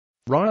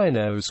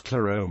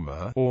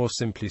Rhinoscleroma, or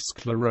simply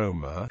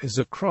scleroma, is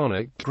a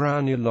chronic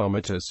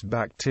granulomatous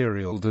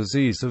bacterial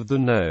disease of the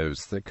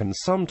nose that can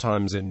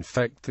sometimes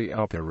infect the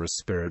upper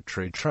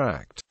respiratory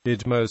tract.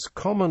 It most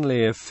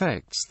commonly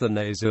affects the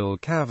nasal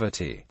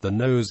cavity. The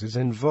nose is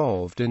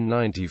involved in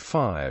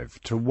 95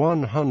 to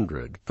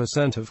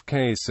 100% of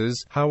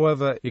cases.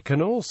 However, it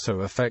can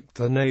also affect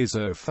the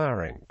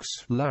nasopharynx,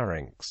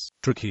 larynx,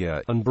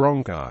 trachea, and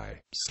bronchi.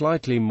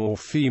 Slightly more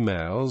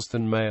females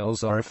than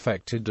males are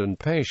affected, and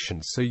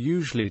patients are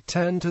usually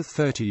 10 to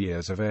 30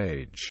 years of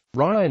age.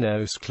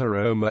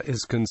 Rhinoscleroma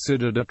is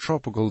considered a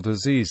tropical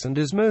disease and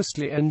is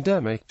mostly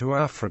endemic to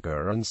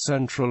Africa and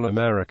Central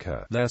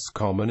America, less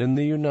common in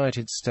the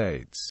United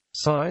States.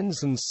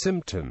 Signs and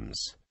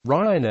symptoms.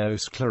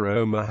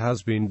 Rhinoscleroma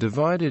has been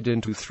divided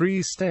into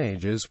three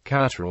stages: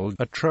 catarrhal,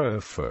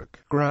 atrophic,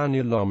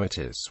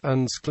 granulomatous,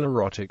 and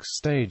sclerotic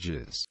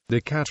stages.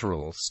 The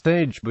catarrhal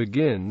stage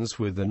begins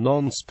with a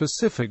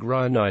non-specific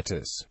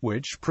rhinitis,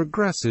 which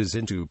progresses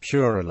into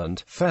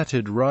purulent,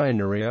 fetid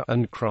rhinorrhea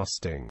and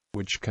crusting,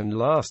 which can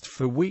last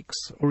for weeks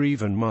or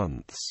even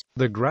months.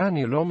 The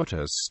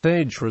granulomatous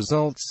stage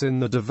results in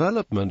the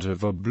development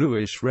of a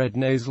bluish-red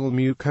nasal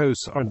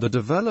mucosa and the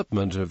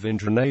development of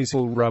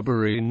intranasal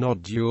rubbery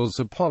nodules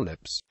or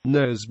polyps,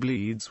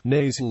 nosebleeds,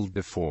 nasal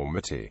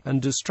deformity,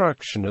 and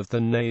destruction of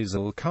the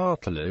nasal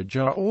cartilage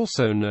are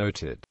also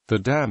noted. The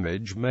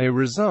damage may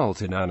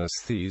result in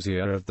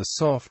anesthesia of the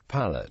soft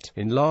palate,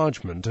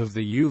 enlargement of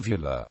the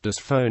uvula,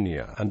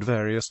 dysphonia, and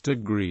various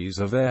degrees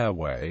of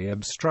airway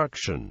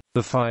obstruction.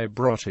 The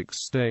fibrotic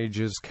stage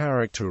is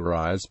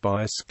characterized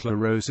by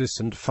sclerosis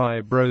and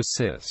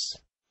fibrosis.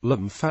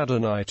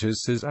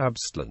 Lymphadenitis is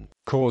absent.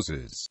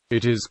 Causes.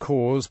 It is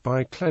caused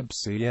by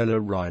Klebsiella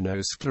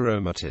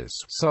rhinoscleromatis,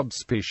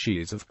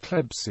 subspecies of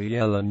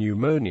Klebsiella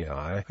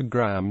pneumoniae, a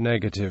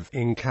gram-negative,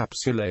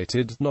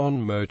 encapsulated,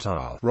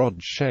 non-motile,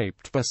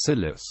 rod-shaped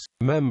bacillus,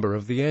 member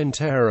of the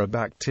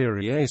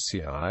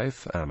Enterobacteriaceae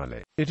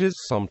family. It is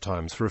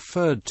sometimes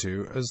referred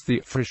to as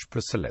the Frisch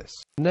bacillus,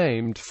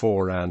 named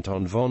for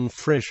Anton von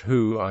Frisch,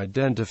 who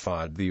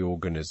identified the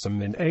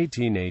organism in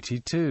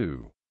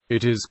 1882.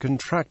 It is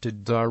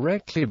contracted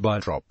directly by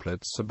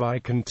droplets or by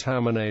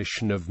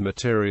contamination of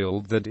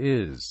material that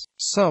is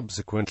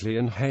subsequently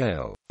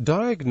inhaled.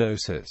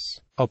 Diagnosis.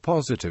 A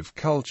positive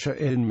culture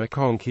in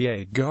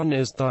McConkey gun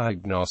is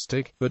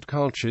diagnostic, but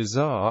cultures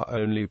are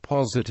only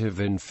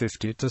positive in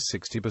 50 to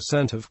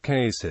 60% of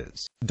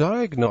cases.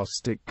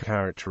 Diagnostic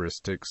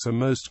characteristics are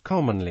most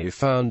commonly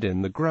found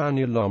in the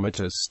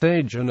granulomatous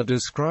stage and are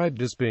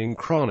described as being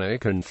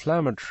chronic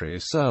inflammatory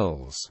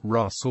cells,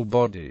 Russell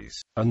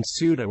bodies, and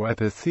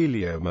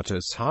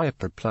pseudoepitheliomatous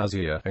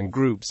hyperplasia, and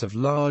groups of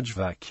large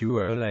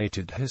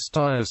vacuolated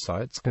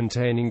histiocytes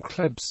containing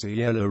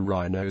Klebsiella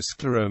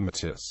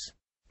rhinoscleromatis.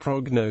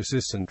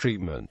 Prognosis and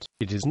treatment.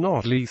 It is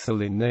not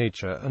lethal in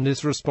nature and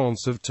is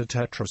responsive to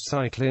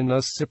tetracycline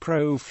as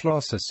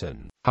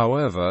ciprofloxacin.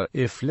 However,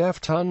 if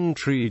left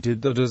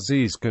untreated, the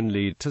disease can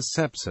lead to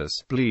sepsis,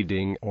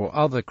 bleeding, or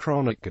other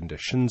chronic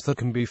conditions that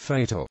can be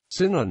fatal.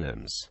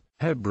 Synonyms: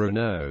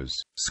 Hebronose,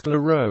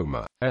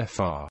 scleroma,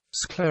 fr,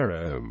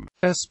 sclerome,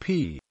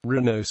 sp,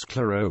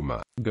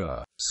 rhinoscleroma, g,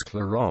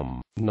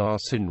 sclerom,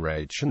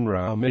 narsinration,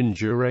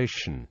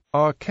 induration.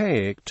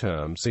 Archaic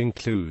terms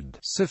include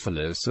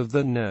syphilis of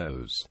the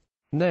nose,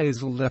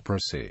 nasal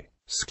leprosy,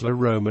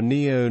 scleroma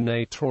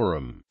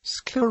neonatorum,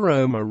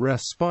 scleroma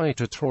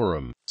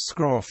respiratorum,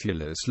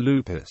 scrofulous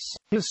lupus.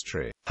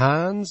 History.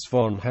 Hans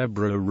von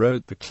Hebra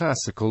wrote the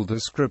classical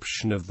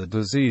description of the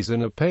disease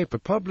in a paper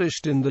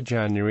published in the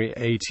January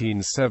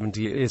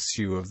 1870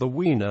 issue of the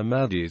Wiener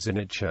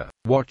Medizinische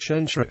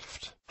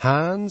Wochenschrift.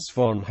 Hans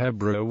von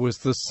Hebra was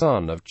the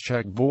son of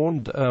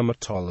Czech-born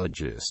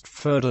dermatologist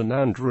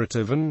Ferdinand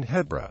Ritter von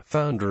Hebra,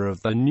 founder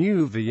of the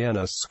New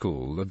Vienna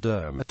School of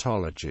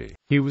Dermatology.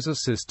 He was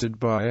assisted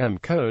by M.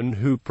 Cohn,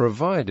 who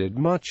provided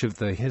much of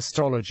the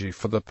histology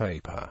for the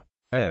paper.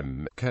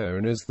 M.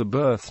 Cohn is the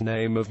birth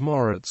name of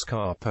Moritz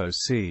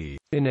Kaposi.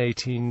 In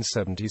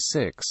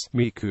 1876,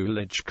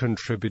 Mikulicz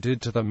contributed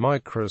to the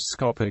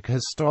microscopic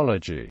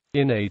histology.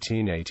 In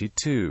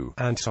 1882,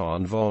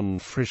 Anton von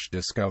Frisch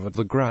discovered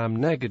the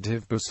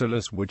gram-negative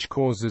bacillus which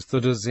causes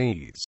the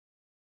disease.